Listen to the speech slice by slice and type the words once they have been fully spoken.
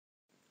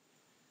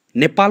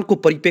नेपालको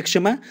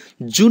परिप्रेक्ष्यमा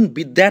जुन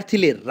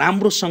विद्यार्थीले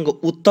राम्रोसँग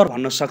उत्तर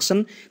भन्न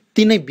सक्छन्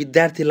तिनै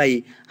विद्यार्थीलाई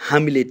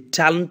हामीले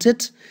ट्यालेन्टेड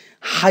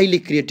हाइली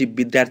क्रिएटिभ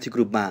विद्यार्थीको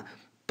रूपमा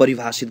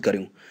परिभाषित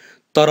गर्यौं।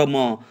 तर म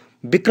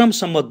विक्रम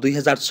सम्वत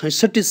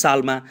 2066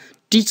 सालमा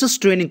टिचर्स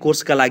ट्रेनिङ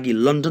कोर्सका लागि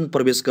लन्डन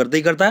प्रवेश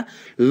गर्दै गर्दा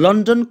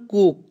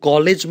लन्डनको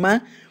कलेजमा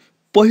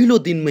पहिलो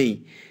दिनमै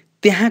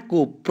त्यहाँको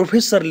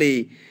प्रोफेसरले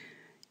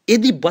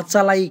यदि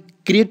बच्चालाई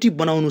क्रिएटिभ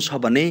बनाउनु छ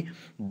भने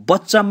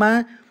बच्चामा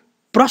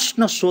प्रश्न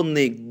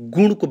सोध्ने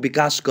गुणको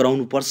विकास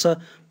गराउनुपर्छ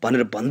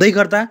भनेर भन्दै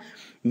गर्दा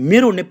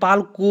मेरो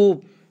नेपालको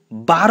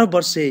 12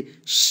 वर्षे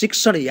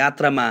शिक्षण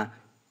यात्रामा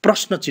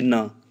प्रश्न चिन्ह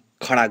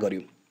खडा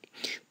गर्यो।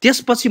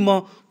 त्यसपछि म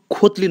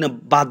खोतलिन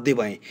बाध्य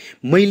भएँ।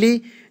 मैले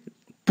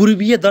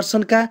पूर्वीय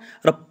दर्शनका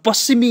र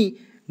पश्चिमी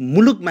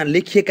मुलुकमा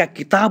लेखिएका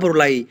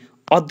किताबहरूलाई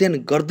अध्ययन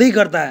गर्दै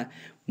गर्दा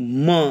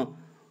म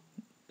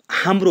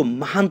हाम्रो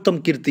महानतम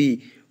कृति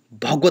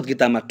भगवत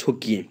गीतामा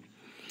ठोकिएँ।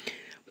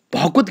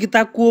 भगवत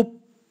गीताको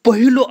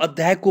पहिलो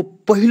अध्यायको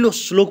पहिलो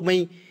श्लोकमै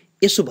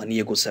यसो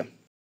भनिएको छ,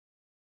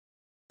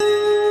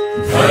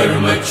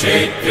 धर्म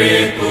क्षेत्रे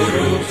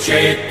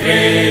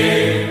कुरुक्षेत्रे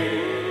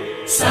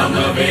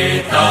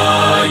समवेतायुयुत्सवः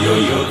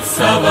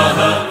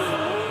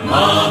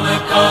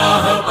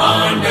मामकाः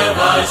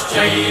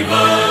पाण्डवाश्चैव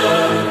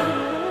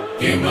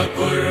किम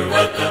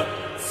कुर्वत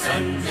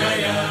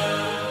सञ्जय।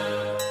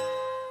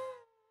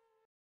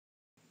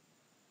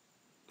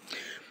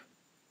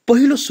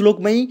 पहिलो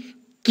श्लोकमै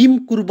किम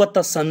कुर्वत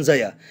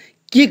सञ्जय,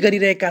 के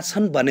गरिरहेका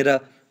छन् भनेर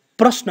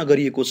प्रश्न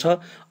गरिएको छ।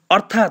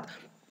 अर्थात्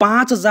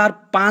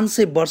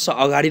 5500 वर्ष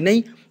अगाडि नै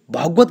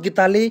भगवत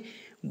गीताले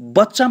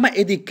बच्चामा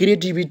यदि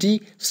क्रिएटिभिटी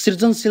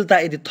सृजनशीलता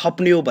यदि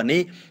थप्ने हो भने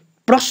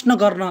प्रश्न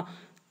गर्न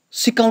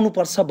सिकाउनु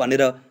पर्छ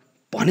भनेर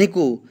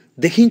भनेको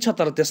देखिन्छ,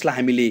 तर त्यसलाई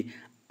हामीले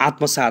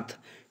आत्मसात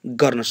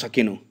गर्न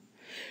सकेनौँ।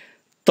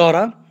 तर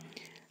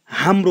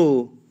हाम्रो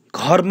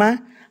घरमा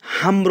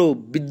हाम्रो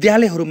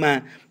विद्यालयहरूमा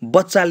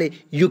बच्चाले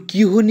यो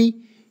के हो नि,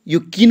 यो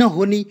किन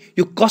हो नि,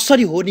 यो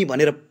कसरी हो नि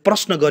भनेर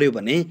प्रश्न गर्यो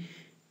भने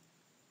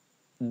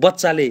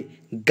बच्चाले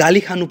गाली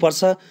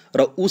खानुपर्छ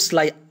र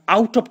उसलाई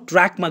आउट अफ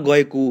ट्र्याकमा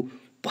गएको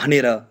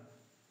भनेर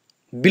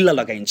बिल्ला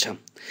लगाइन्छ।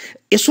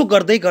 यसो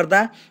गर्दै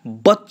गर्दा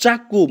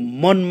बच्चाको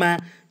मनमा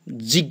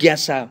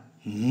जिज्ञासा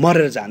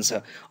मरेर जान्छ।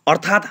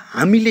 अर्थात्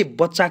हामीले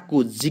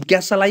बच्चाको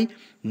जिज्ञासालाई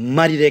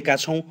मारिरहेका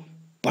छौँ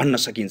भन्न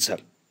सकिन्छ।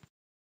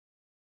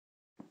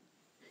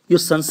 यो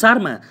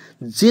संसारमा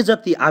जे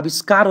जति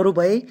आविष्कारहरू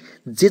भए,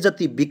 जे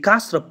जति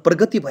विकास र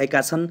प्रगति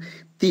भएका छन्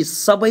ती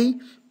सबै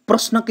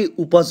प्रश्नकै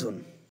उपज हुन्।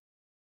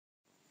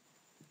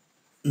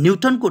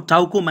 न्युटनको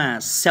टाउकोमा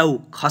स्याउ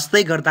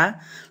खस्दै गर्दा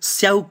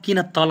स्याउ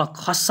किन तल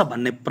खस्छ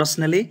भन्ने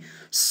प्रश्नले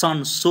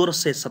सन्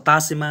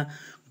 1687 मा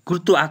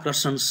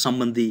गुरुत्वाकर्षण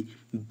सम्बन्धी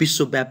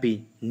विश्वव्यापी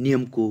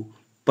नियमको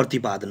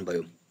प्रतिपादन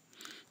भयो।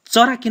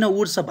 चरा किन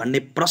उड्छ भन्ने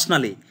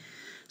प्रश्नले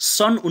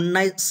सन्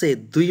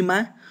 1902 मा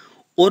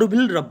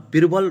ओर्भिल र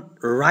बिर्बल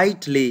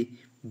राइटले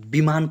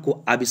विमानको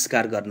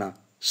आविष्कार गर्न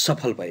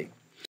सफल भए।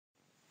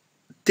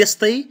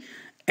 त्यस्तै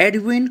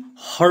एडविन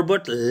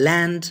हर्बर्ट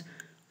ल्यान्ड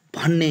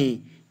भन्ने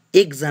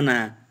एकजना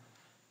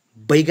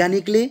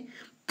वैज्ञानिकले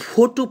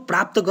फोटो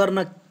प्राप्त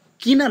गर्न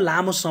किन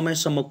लामो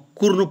समयसम्म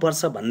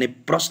कुर्नुपर्छ भन्ने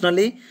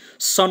प्रश्नले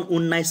सन्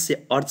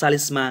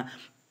 1948 मा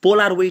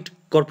पोलारोइड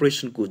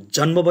कर्पोरेसनको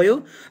जन्म भयो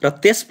र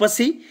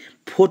त्यसपछि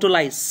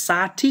फोटोलाई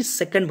 60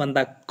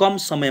 सेकेन्डभन्दा कम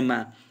समयमा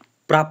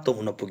प्राप्त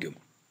हुन पुग्यो।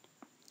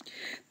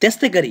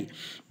 त्यस्तै गरी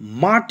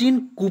मार्टिन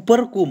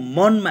कुपरको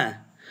मनमा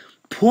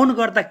फोन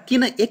गर्दा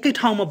किन एकै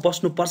ठाउँमा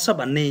बस्नुपर्छ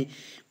भन्ने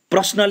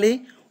प्रश्नले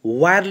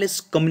वायरलेस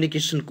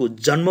कम्युनिकेसनको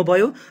जन्म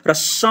भयो र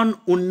सन्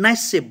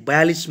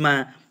 1942 मा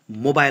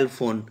मोबाइल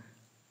फोन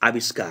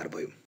आविष्कार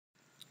भयो।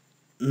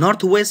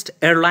 नर्थ वेस्ट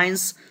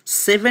एयरलाइन्स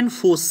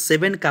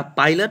 747 का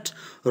पाइलट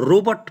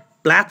रोबर्ट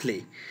प्ल्याथले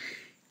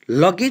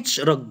लगेज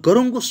र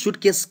गरुङको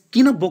सुटकेस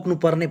किन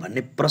बोक्नुपर्ने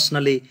भन्ने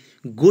प्रश्नले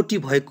गोटी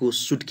भएको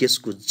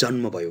सुटकेसको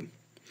जन्म भयो।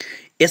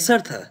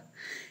 यसर्थ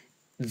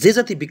जे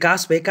जति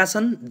विकास भएका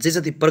छन्, जे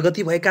जति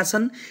प्रगति भएका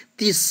छन्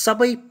ती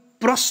सबै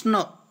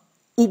प्रश्न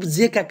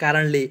उब्जेका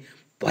कारणले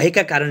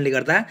भएका कारणले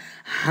गर्दा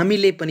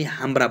हामीले पनि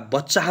हाम्रा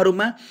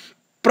बच्चाहरूमा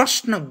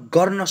प्रश्न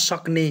गर्न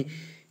सक्ने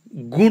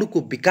गुणको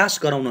विकास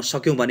गराउन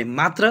सक्यौं भने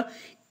मात्र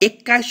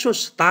 21औं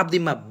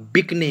शताब्दीमा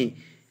बिक्ने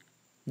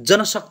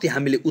जनशक्ति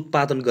हामीले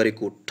उत्पादन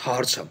गरेको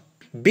ठहर छ।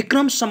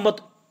 विक्रम सम्वत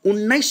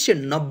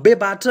 1990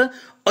 बाट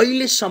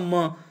अहिलेसम्म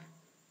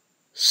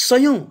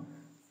सयौं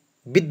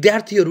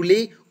विद्यार्थीहरूले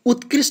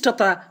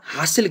उत्कृष्टता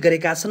हासिल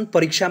गरेका छन्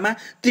परीक्षामा।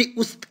 ती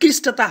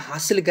उत्कृष्टता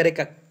हासिल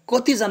गरेका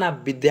कतिजना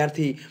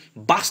विद्यार्थी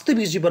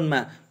वास्तविक जीवनमा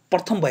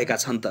प्रथम भएका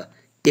छन् त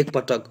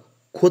एकपटक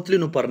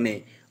खोतलिनुपर्ने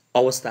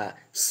अवस्था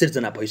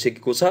सिर्जना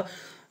भइसकेको छ।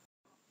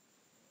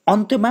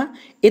 अन्त्यमा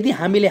यदि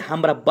हामीले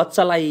हाम्रा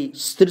बच्चालाई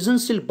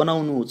सृजनशील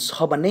बनाउनु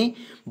छ भने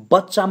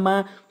बच्चामा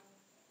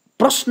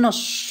प्रश्न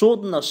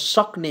सोध्न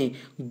सक्ने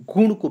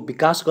गुणको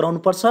विकास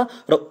गराउनुपर्छ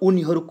र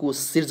उनीहरूको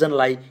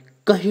सृजनलाई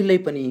कहिल्यै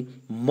पनि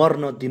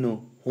मर्न दिनु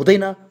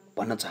हुँदैन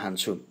भन्न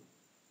चाहन्छु।